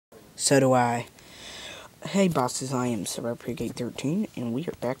So do I. Hey bosses, I am Ep33, and we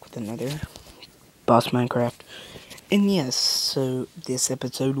are back with another Boss Minecraft. And yes, so this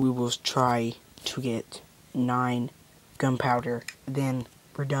episode we will try to get 9 gunpowder. Then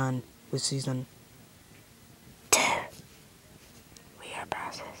we're done with season 2. We are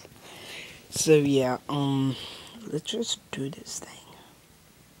bosses. So yeah, let's just do this thing.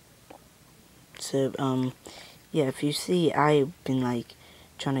 So, yeah, if you see, I've been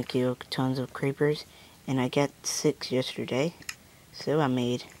trying to kill tons of creepers, and I got 6 yesterday. So I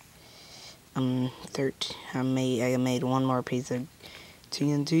made I made one more piece of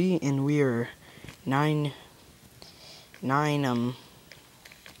TNT, and we are nine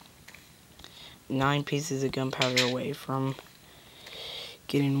pieces of gunpowder away from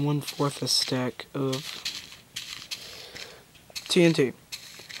getting 1/4 a stack of TNT.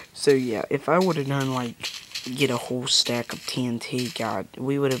 So yeah, if I would have done get a whole stack of TNT, God,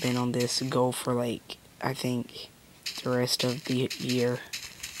 we would have been on this goal for I think the rest of the year.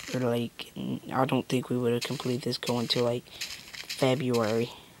 Or I don't think we would have completed this goal until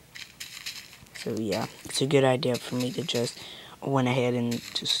February. So yeah, it's a good idea for me to just went ahead and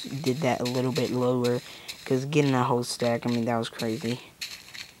just did that a little bit lower, because getting a whole stack, I mean, that was crazy.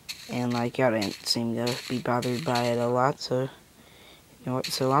 And y'all didn't seem to be bothered by it a lot, so you know what,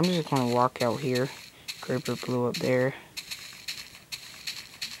 so I'm just gonna walk out here. Creeper blew up there.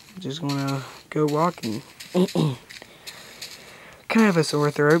 I'm just gonna go walking. Kind of a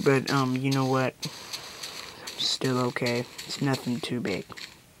sore throat, but you know what, I'm still okay. It's nothing too big.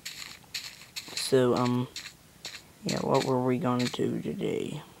 So yeah, what were we gonna do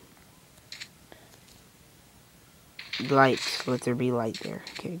today? Lights. Let there be light there.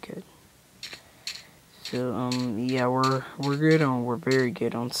 Okay, good. So yeah, we're very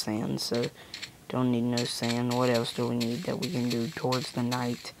good on sand. So don't need no sand. What else do we need that we can do towards the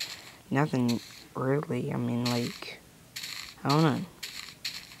night? Nothing really. I mean, I don't know.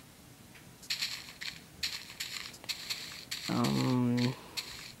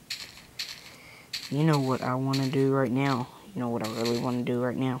 You know what I want to do right now? You know what I really want to do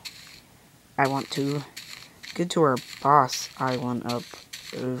right now? I want to get to our boss island up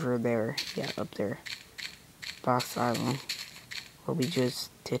over there. Yeah, up there. Boss island. Where we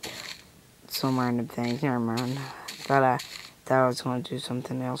just did some random things. Never mind. Thought I was going to do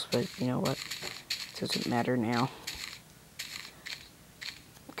something else, but you know what? It doesn't matter now.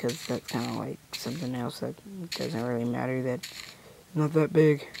 Because that's kind of like something else that doesn't really matter. That's not that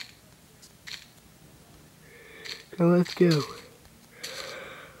big. So let's go.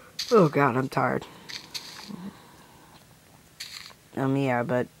 Oh god, I'm tired. Yeah,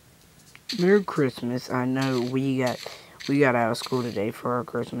 but Merry Christmas. I know we got out of school today for our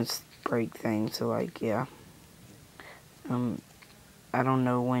Christmas break thing, so yeah. I don't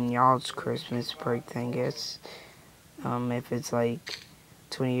know when y'all's Christmas break thing is. If it's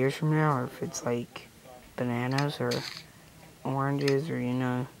 20 years from now, or if it's bananas or oranges, or you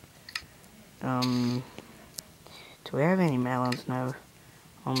know. Do we have any melons? No.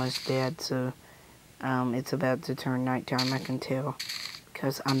 Almost dead, so it's about to turn nighttime, I can tell,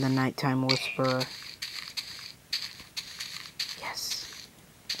 because I'm the nighttime whisperer. Yes,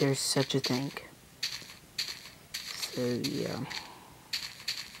 there's such a thing. So yeah,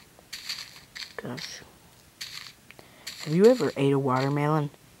 gosh, have you ever ate a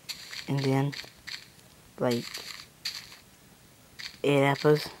watermelon and then ate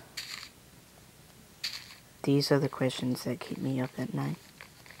apples? These are the questions that keep me up at night.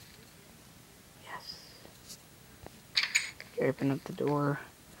 Open up the door.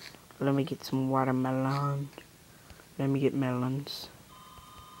 Let me get some watermelon. Let me get melons.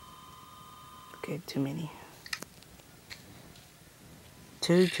 Okay, too many.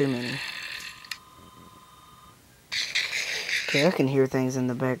 Too many. Okay, I can hear things in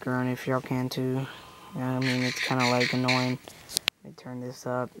the background if y'all can too. I mean, it's kind of annoying. Let me turn this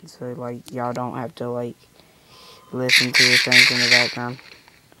up so y'all don't have to listen to the things in the background.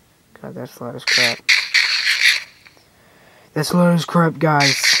 God, that's loud as crap. That's loud as crap,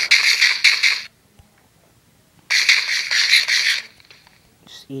 guys.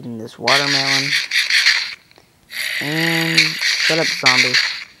 Just eating this watermelon. And shut up, zombie.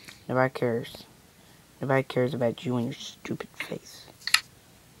 Nobody cares. Nobody cares about you and your stupid face.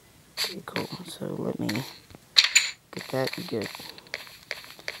 Okay, cool. So let me get that good.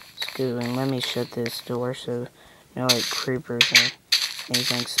 Let's go, and let me shut this door so no creepers or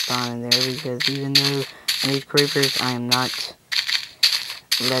anything spawning there, because even though I need creepers, I am not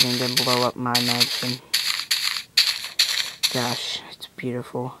letting them blow up my mansion. Gosh, it's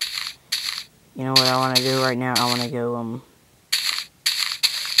beautiful. You know what I want to do right now? I want to go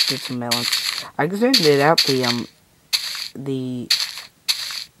get some melons. I extended out the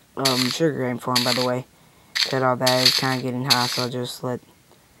sugar cane farm, by the way. Cut all that. It's kind of getting high, so I'll just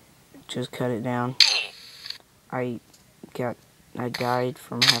cut it down. I died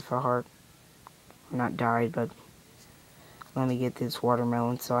from half a heart. Not died, but let me get this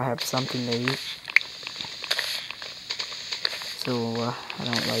watermelon so I have something to eat. So I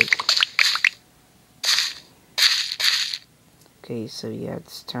don't like. Okay, so yeah,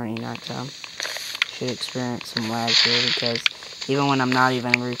 it's turning nighttime. Should experience some lag here because even when I'm not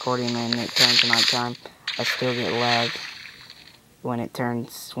even recording and it turns to nighttime, I still get lag when it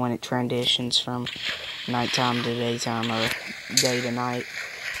transitions from nighttime to daytime or day to night.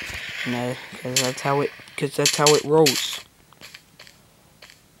 You know, because that's how it rolls.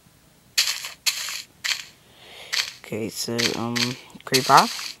 Okay, so creeper.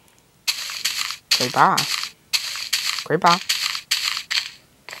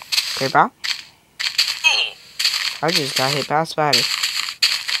 I just got hit by a spider.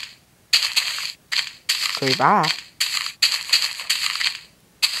 Creeper.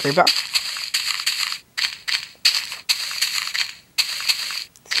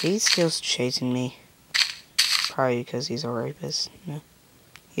 He's still chasing me. Probably because he's a rapist. No,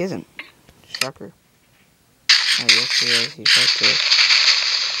 he isn't. Shocker. Oh, yes, he is. He's right there.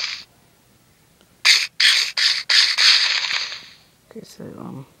 Okay,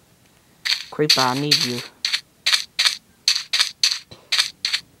 so, Creeper, I need you.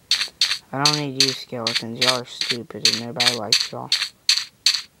 I don't need you, skeletons. Y'all are stupid and nobody likes y'all.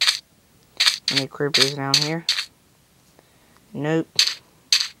 Any creepers down here? Nope.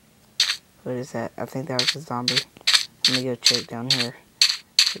 What is that? I think that was a zombie. Let me go check down here.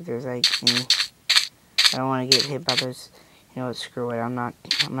 If there's like any. I don't want to get hit by those. You know what? Screw it. I'm not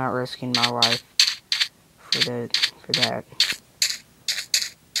risking my life for that.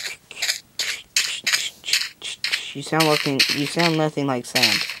 You sound nothing like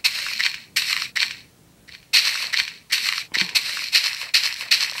sand.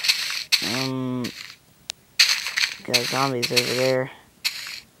 Got zombies over there.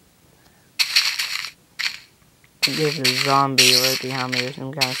 I think there's a zombie right behind me or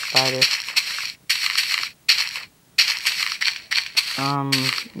some kind of spider.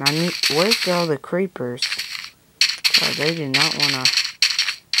 Where's all the creepers? God, they do not want to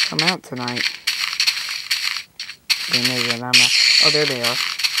come out tonight. They know that I'm out. Oh, there they are.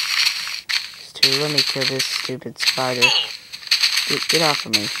 There's two. Let me kill this stupid spider. Get off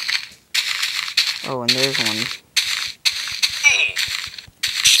of me. Oh, and there's one.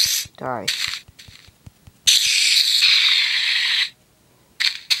 Die.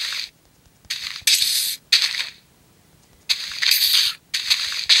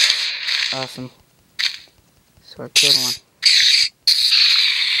 Awesome. So I killed one.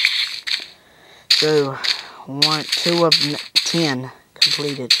 So, 2 of 10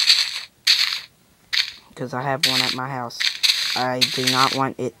 completed. Because I have one at my house. I do not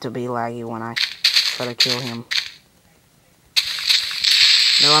want it to be laggy when I try to kill him.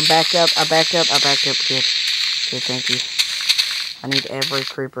 No, I'm backed up. I backed up. Good. Good, thank you. I need every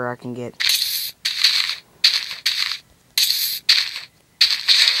creeper I can get.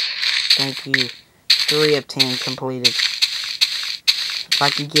 Thank you. 3 of 10 completed. If I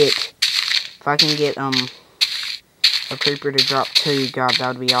can get a creeper to drop 2, God, that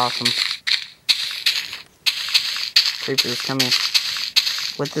would be awesome. Creepers, come in.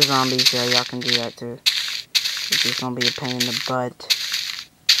 With the zombies, yeah, y'all can do that too. It's just gonna be a pain in the butt.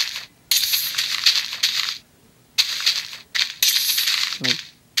 Let me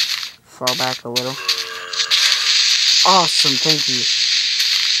fall back a little. Awesome, thank you.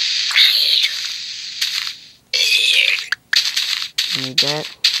 Need that.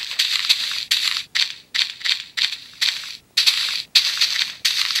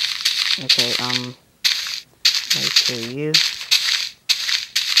 Okay, let's kill you.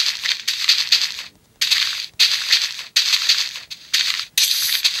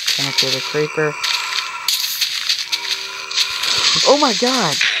 Gonna kill the creeper. Oh my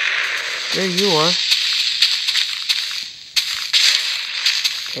god! There you are.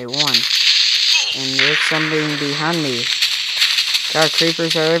 Okay, 1. And there's something behind me. God,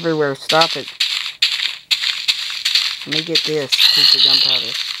 creepers are everywhere. Stop it. Let me get this piece of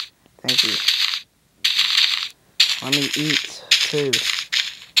gunpowder. Thank you. Let me eat, too.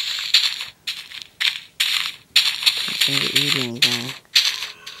 Can't seem to eat anything.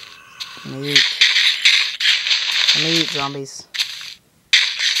 Let me eat, zombies.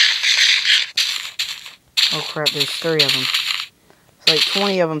 Oh crap, there's 3 of them. It's like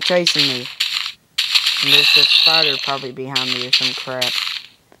 20 of them chasing me. And there's a spider probably behind me or some crap.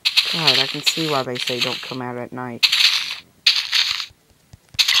 God, I can see why they say don't come out at night.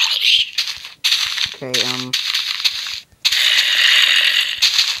 Okay, damn,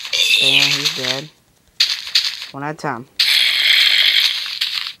 he's dead. One at a time.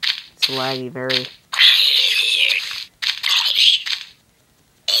 It's laggy, very.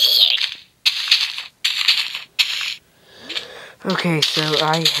 Okay, so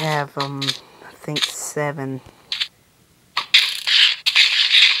I have, I think 7.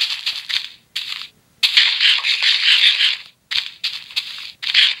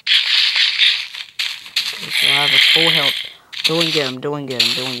 Okay, so I have a full health. Doing good, I'm doing good.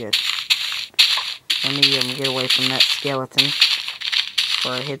 Let me, get away from that skeleton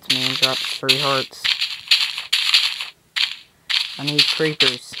before it hits me and drops 3 hearts. I need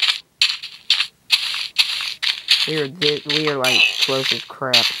creepers. We are like close as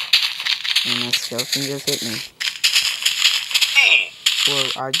crap. And that skeleton just hit me. Whoa,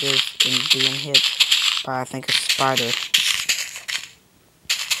 I just am being hit by, I think, a spider.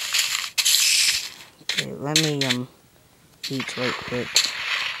 Okay, let me, eat right quick.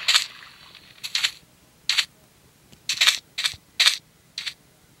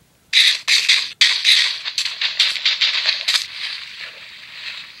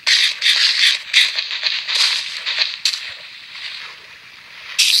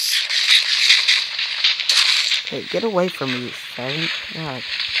 Hey, get away from me, you faggot. God, I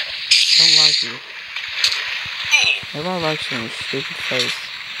don't like you. Nobody likes you in your stupid face.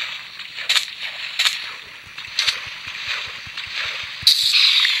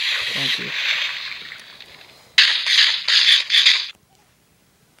 Thank you.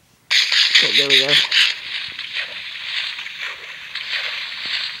 Okay, there we go.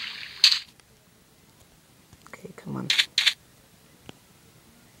 Okay, come on.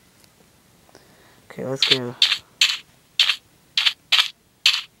 Okay, let's go.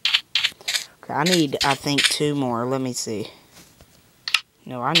 Okay, I need, I think, 2 more. Let me see.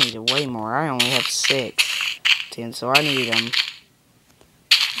 No, I need way more. I only have 6. 10, so I need,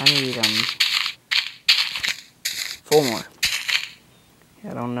 4 more.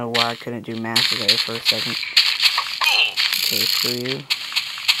 I don't know why I couldn't do math there for a second. Okay, screw you.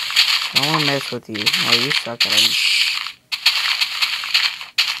 I don't want to mess with you. Oh, you suck at it.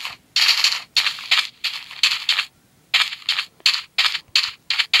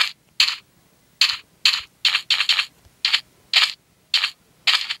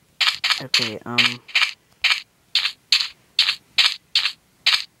 Okay,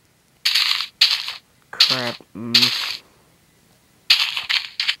 crap,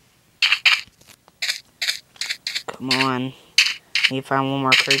 come on. Need to find 1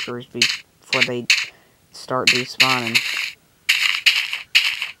 more creepers before they start despawning.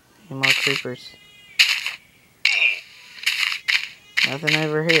 Any more creepers? Nothing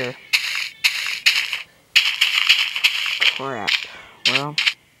over here. Crap. Well,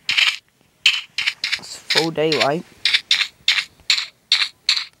 it's full daylight.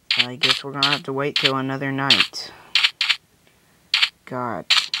 I guess we're gonna have to wait till another night. God.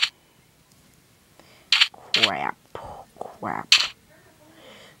 Crap.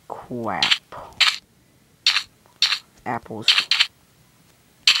 Apples.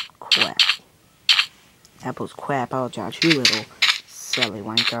 Crap. Apples crap. Oh, Josh, you little silly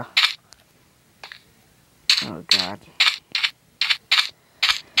wanker. Oh, God.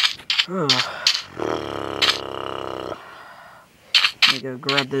 Ugh. Let me go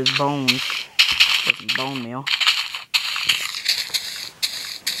grab those bones. Get some bone meal.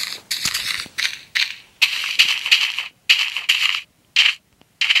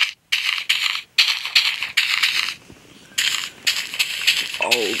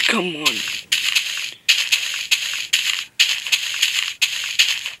 Oh, come on.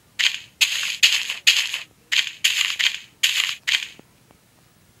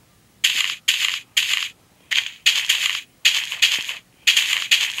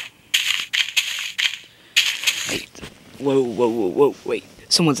 Whoa, wait.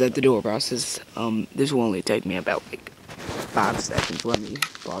 Someone's at the door, bro. This will only take me about, like, 5 seconds. Let me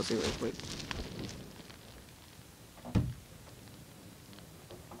pause it real quick.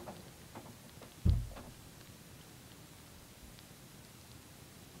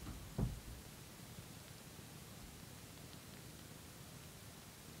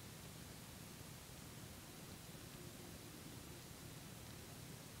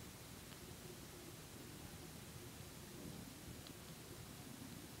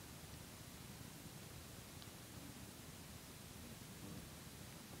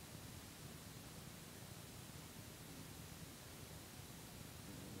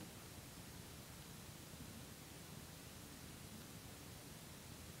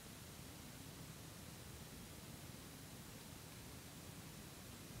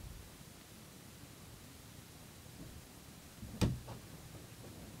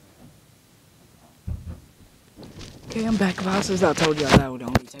 Okay, I'm back, bosses. I told y'all that would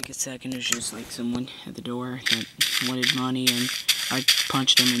only take a second. There's just like someone at the door that wanted money, and I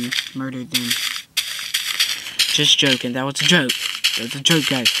punched them and murdered them. Just joking. That was a joke. That was a joke,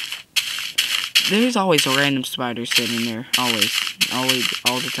 guys. There's always a random spider sitting there. Always. Always.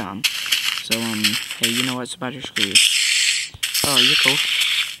 All the time. So, hey, you know what, spider? Screw you. Oh, you're cool.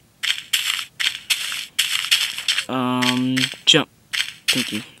 Jump.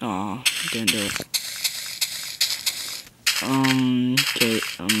 Thank you. Aw, didn't do it. Okay,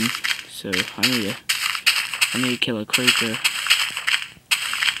 so I need to kill a creeper.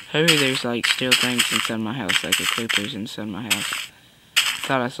 Hopefully there's like still things inside my house, like a creeper's inside my house.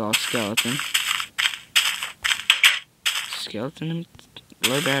 Thought I saw a skeleton. Skeleton?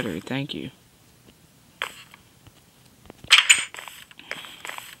 Low battery, thank you.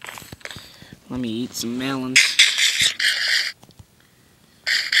 Let me eat some melons.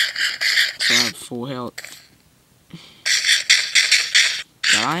 So I have full health.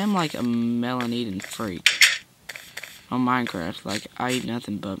 God, I am like a melon eating freak. On Minecraft, like, I eat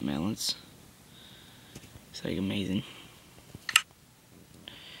nothing but melons. It's like amazing.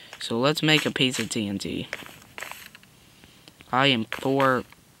 So let's make a piece of TNT. I am 4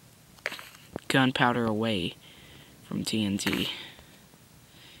 gunpowder away from TNT.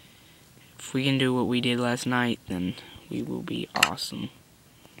 If we can do what we did last night, then we will be awesome.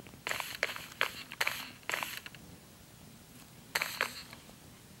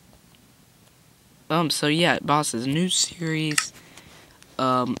 So yeah, bosses, new series.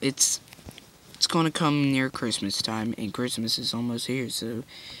 It's gonna come near Christmas time, and Christmas is almost here, so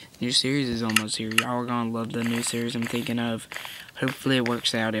new series is almost here. Y'all are gonna love the new series I'm thinking of. Hopefully it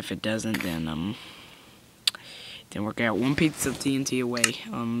works out. If it doesn't, then work out. One piece of TNT away.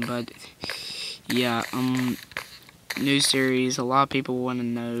 But yeah, new series. A lot of people want to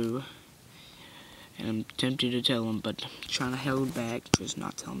know, and I'm tempted to tell them, but I'm trying to hold back, just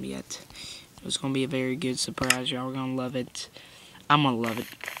not tell them yet. It's gonna be a very good surprise. Y'all are gonna love it. I'm gonna love it.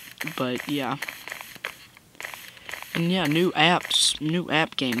 But yeah. And yeah, new apps, new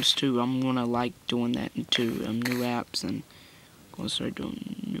app games too. I'm gonna like doing that too. New apps, and I'm gonna start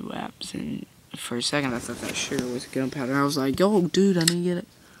doing new apps. And for a second, I thought that sugar was gunpowder. I was like, yo, dude, I need to get it.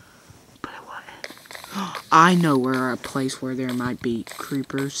 But it wasn't. I know where a place where there might be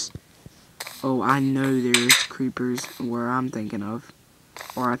creepers. Oh, I know there's creepers where I'm thinking of.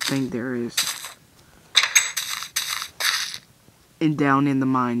 Or I think there is. And down in the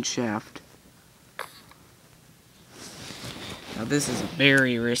mine shaft. Now this is a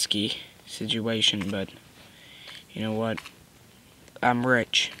very risky situation, but you know what? I'm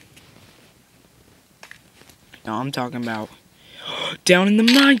rich. No, I'm talking about down in the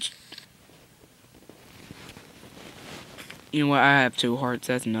mine. You know what? I have 2 hearts.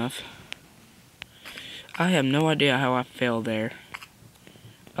 That's enough. I have no idea how I fell there.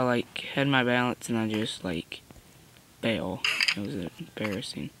 I like had my balance and I just like bail. It was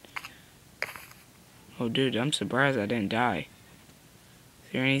embarrassing. Oh dude, I'm surprised I didn't die.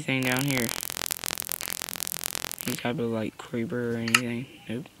 Is there anything down here? Any type of like creeper or anything?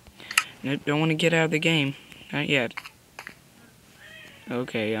 Nope. Nope, don't want to get out of the game. Not yet.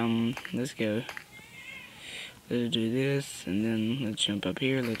 Okay, let's go. Let's do this, and then let's jump up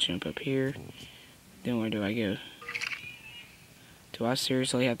here, let's jump up here. Then where do I go? Do I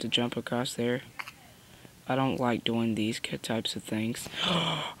seriously have to jump across there? I don't like doing these types of things.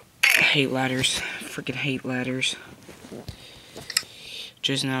 I hate ladders. Freaking hate ladders.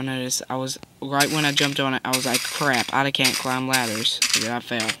 Just now noticed, I was, right when I jumped on it, I was like, crap, I can't climb ladders. So I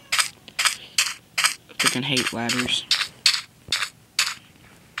fell. Freaking hate ladders.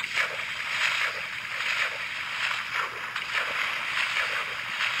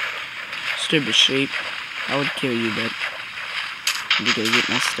 Stupid sheep. I would kill you, but I'm gonna get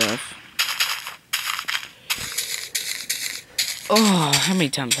my stuff. Oh, how many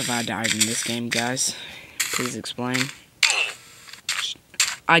times have I died in this game, guys? Please explain.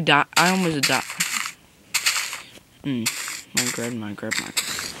 I almost died. Minecraft.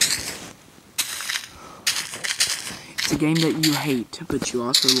 It's a game that you hate, but you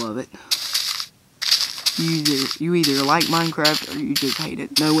also love it. You either like Minecraft or you just hate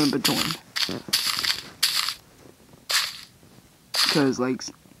it. No in between. Because, like,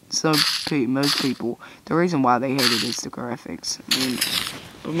 most people, the reason why they hate it is the graphics. I mean,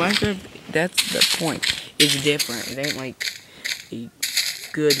 but Minecraft, that's the point. It's different. It ain't like a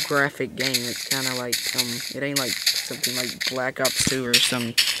good graphic game. It's kind of like, it ain't like something like Black Ops 2 or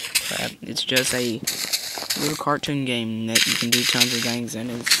some crap. It's just a little cartoon game that you can do tons of things and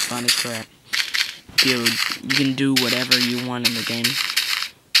it's fun as crap. You can do whatever you want in the game.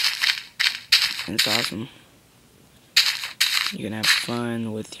 And it's awesome. You can have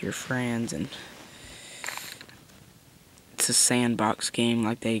fun with your friends, and it's a sandbox game,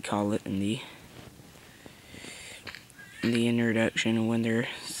 like they call it in the introduction. When they're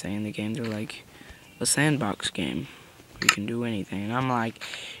saying the game, they're like, a sandbox game. You can do anything. And I'm like,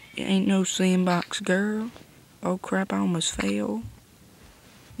 it ain't no sandbox, girl. Oh crap, I almost fell.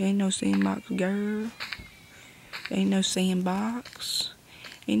 It ain't no sandbox, girl. Ain't no sandbox.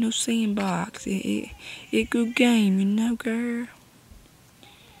 Ain't no sandbox. It good game, you know, girl.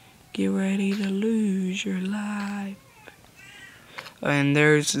 Get ready to lose your life. And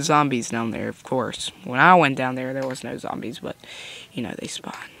there's zombies down there, of course. When I went down there, there was no zombies, but, you know, they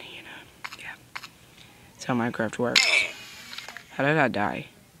spawn, you know. Yeah. That's how Minecraft works. How did I die?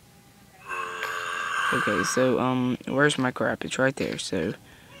 Okay, so, where's my crap? It's right there. So,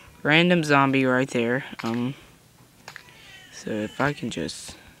 random zombie right there. So if I can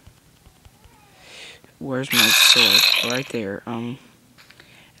just... Where's my sword? Right there. I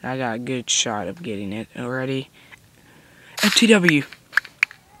got a good shot of getting it already. FTW!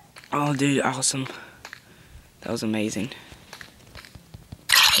 Oh, dude, awesome. That was amazing.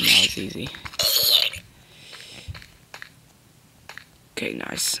 And that was easy. Okay,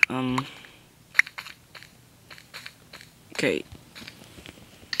 nice. Okay.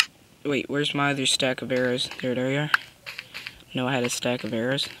 Wait, where's my other stack of arrows? There they are. No, I had a stack of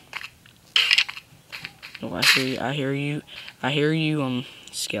arrows. Oh, I hear you. I hear you,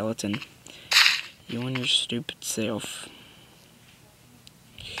 skeleton. You and your stupid self.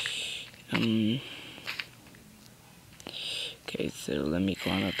 Okay, so let me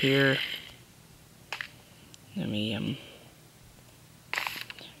climb up here. Let me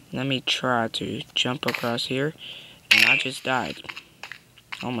try to jump across here. And I just died.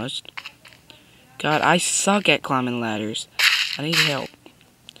 Almost. God, I suck at climbing ladders. I need help.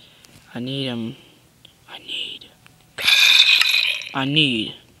 I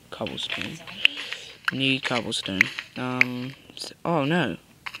need cobblestone. Need cobblestone. Oh no.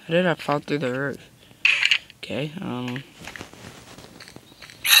 How did I fall through the roof? Okay,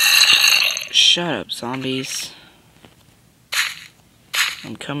 shut up, zombies.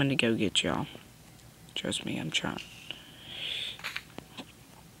 I'm coming to go get y'all. Trust me, I'm trying.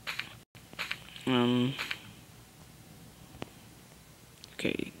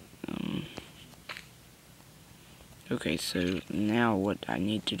 Okay, okay, so now what I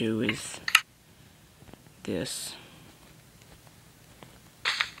need to do is this.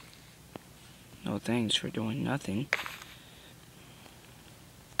 No thanks for doing nothing.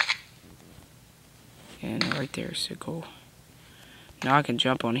 And right there, so cool. Now I can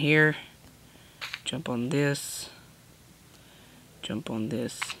jump on here, jump on this, jump on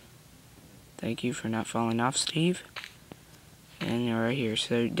this. Thank you for not falling off, Steve. And right here.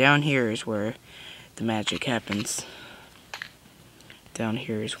 So down here is where the magic happens. Down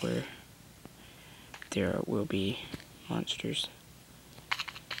here is where there will be monsters.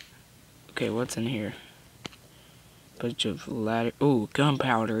 Okay, what's in here? Bunch of ladder. Ooh,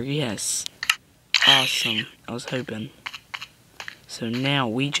 gunpowder. Yes. Awesome. I was hoping. So now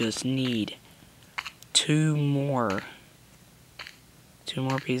we just need two more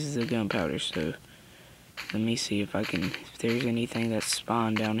pieces of gunpowder. So let me see if there's anything that's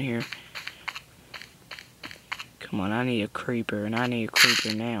spawned down here. Come on, I need a creeper, and I need a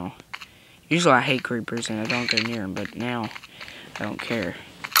creeper now. Usually I hate creepers and I don't go near them, but now I don't care.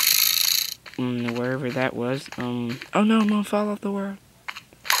 Wherever that was. Oh no, I'm gonna fall off the world.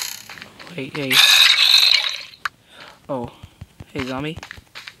 Wait, hey. Oh, hey zombie.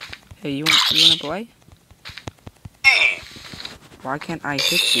 Hey, you wanna play? Why can't I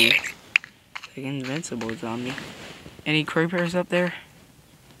hit you? Like invincible zombie. Any creepers up there?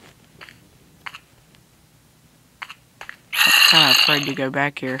 I'm kinda afraid to go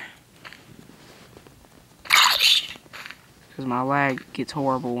back here. Because my lag gets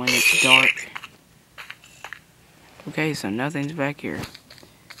horrible when it's dark. Okay, so nothing's back here.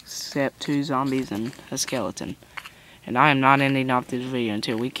 Except 2 zombies and a skeleton. And I am not ending off this video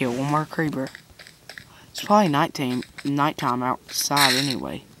until we kill one more creeper. It's probably nighttime outside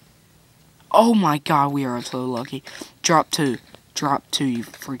anyway. Oh my god, we are so lucky. Drop 2. Drop 2, you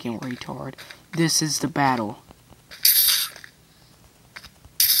freaking retard. This is the battle.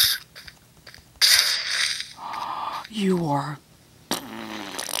 You are...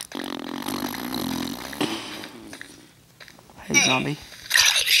 Hey, zombie.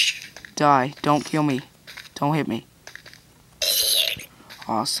 Die. Don't kill me. Don't hit me.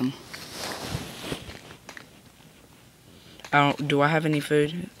 Awesome. Do I have any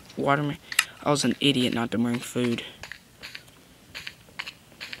food? Water me. I was an idiot not to bring food.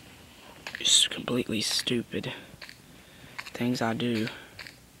 Just completely stupid. things I do.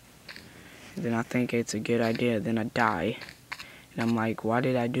 And then I think it's a good idea, then I die. And I'm like, why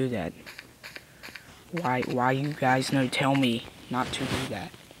did I do that? Why you guys know, tell me not to do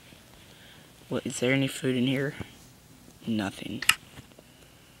that. What, is there any food in here? Nothing.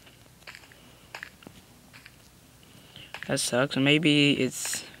 That sucks. Maybe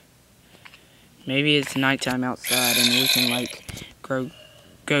it's nighttime outside and we can like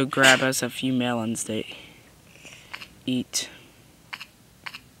go grab us a few melons to eat.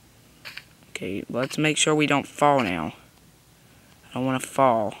 Okay, let's make sure we don't fall now. I don't want to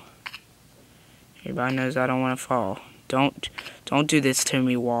fall. Everybody knows I don't want to fall. Don't do this to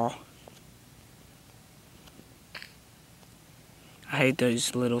me, wall. I hate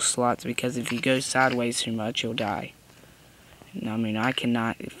those little slots because if you go sideways too much, you'll die. And I mean, I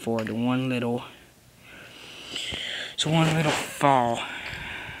cannot afford one little fall.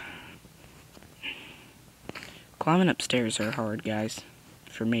 Climbing upstairs are hard, guys.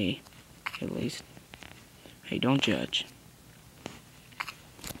 For me, at least. Hey, don't judge.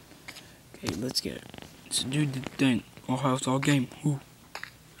 Okay, let's get it. Let's do the thing. All house, all game. Ooh.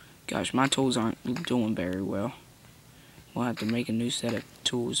 Gosh, my tools aren't doing very well. We'll have to make a new set of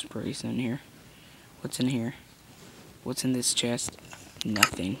tools pretty soon here. What's in here? What's in this chest?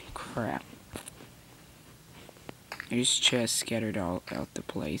 Nothing. Crap. There's chests scattered all out the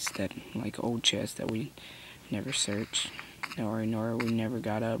place. That, like, old chests that we never searched. Nor we never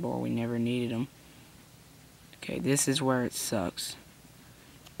got up, or we never needed them. Okay, this is where it sucks.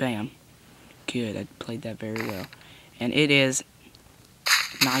 Bam. Good, I played that very well. And it is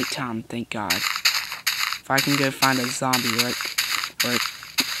nighttime, thank God. If I can go find a zombie, right?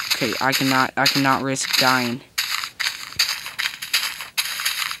 Okay, I cannot risk dying.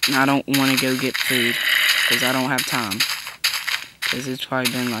 And I don't want to go get food, because I don't have time. Because it's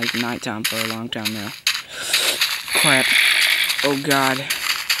probably been like nighttime for a long time now. Crap. Oh God.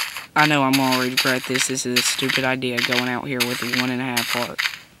 I know I'm gonna regret this. This is a stupid idea, going out here with a 1.5 heart.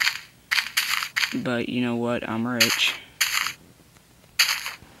 But you know what? I'm rich.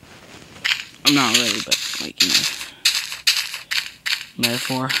 I'm not really, but like, you know.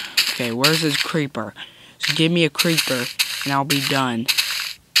 Metaphor. Okay, where's this creeper? So give me a creeper and I'll be done.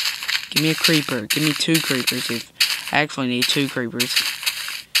 Give me a creeper. Give me 2 creepers. If I actually need 2 creepers.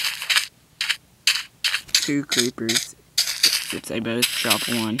 2 creepers. If they both drop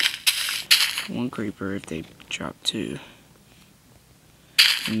 1. 1 creeper if they drop 2.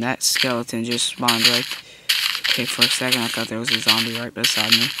 And that skeleton just spawned right. Okay, for a second I thought there was a zombie right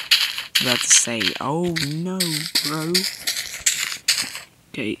beside me. I was about to say, oh no, bro.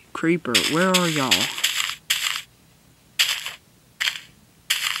 Okay, creeper, where are y'all?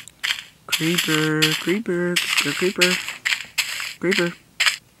 Creeper, creeper, creeper, creeper.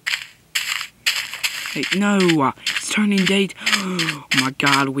 Hey, no, it's turning date. Oh my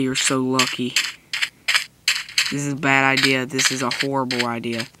God, we are so lucky. This is a bad idea. This is a horrible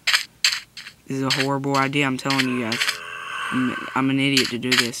idea. This is a horrible idea, I'm telling you guys. I'm an idiot to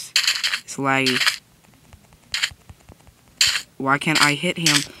do this. It's laggy. Why can't I hit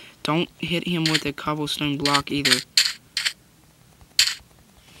him? Don't hit him with a cobblestone block either.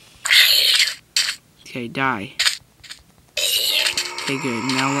 Okay, die. Okay, good.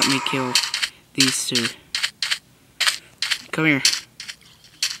 Now let me kill these 2. Come here.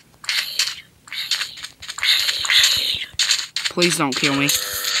 Please don't kill me.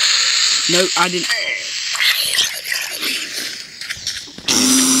 No, I didn't.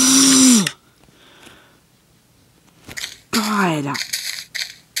 God.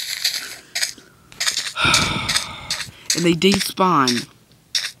 And they despawn.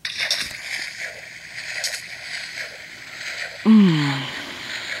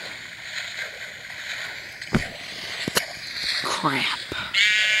 Crap.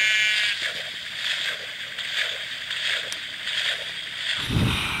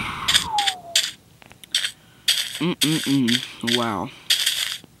 Wow.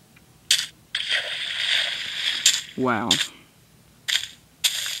 Wow.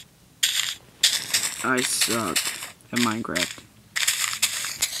 I suck at Minecraft.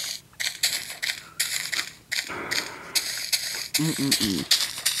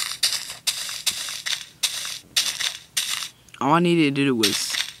 All I needed to do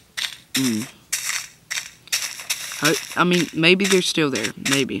was... I mean, maybe they're still there.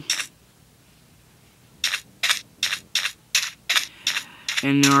 Maybe.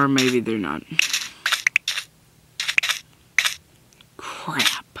 And or maybe they're not.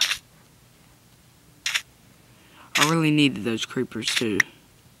 Crap. I really needed those creepers too.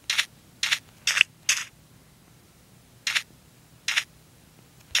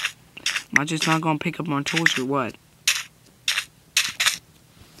 Am I just not gonna pick up my tools or what?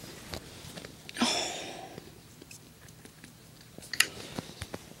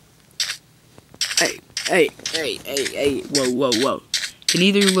 Hey, whoa. Can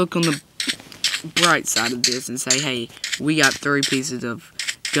either look on the bright side of this and say, hey, we got 3 pieces of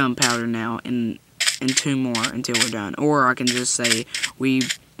gunpowder now and 2 more until we're done. Or I can just say we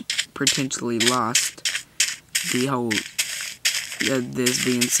potentially lost the whole this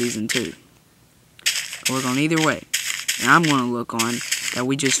being season 2. I'll look on either way. And I'm going to look on that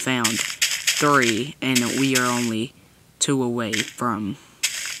we just found 3 and we are only 2 away from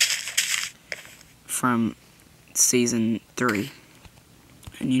season 3.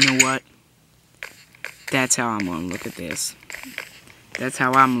 And you know what? That's how I'm going to look at this. That's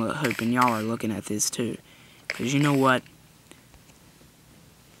how I'm hoping y'all are looking at this too. Because you know what?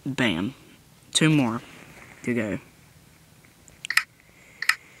 Bam. 2 more to go.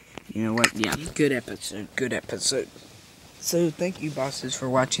 You know what? Yeah, good episode. So, thank you, bosses, for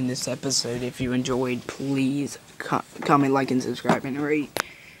watching this episode. If you enjoyed, please comment, like, and subscribe, and rate.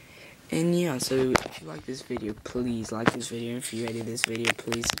 And yeah, so if you like this video, please like this video. If you hated this video,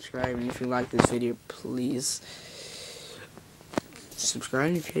 please subscribe. And if you like this video, please subscribe.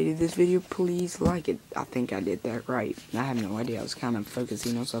 And if you hated this video, please like it. I think I did that right. I have no idea. I was kind of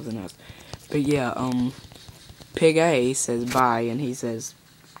focusing on something else. But yeah, Pig A says bye, and he says,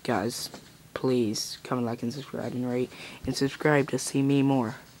 guys, please comment, like, and subscribe, and rate. And subscribe to see me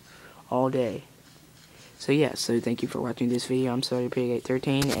more all day. So yeah, so thank you for watching this video. I'm sorry,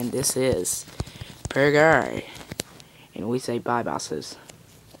 Ep33, and this is Pig A. And we say bye, bosses.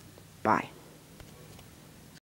 Bye.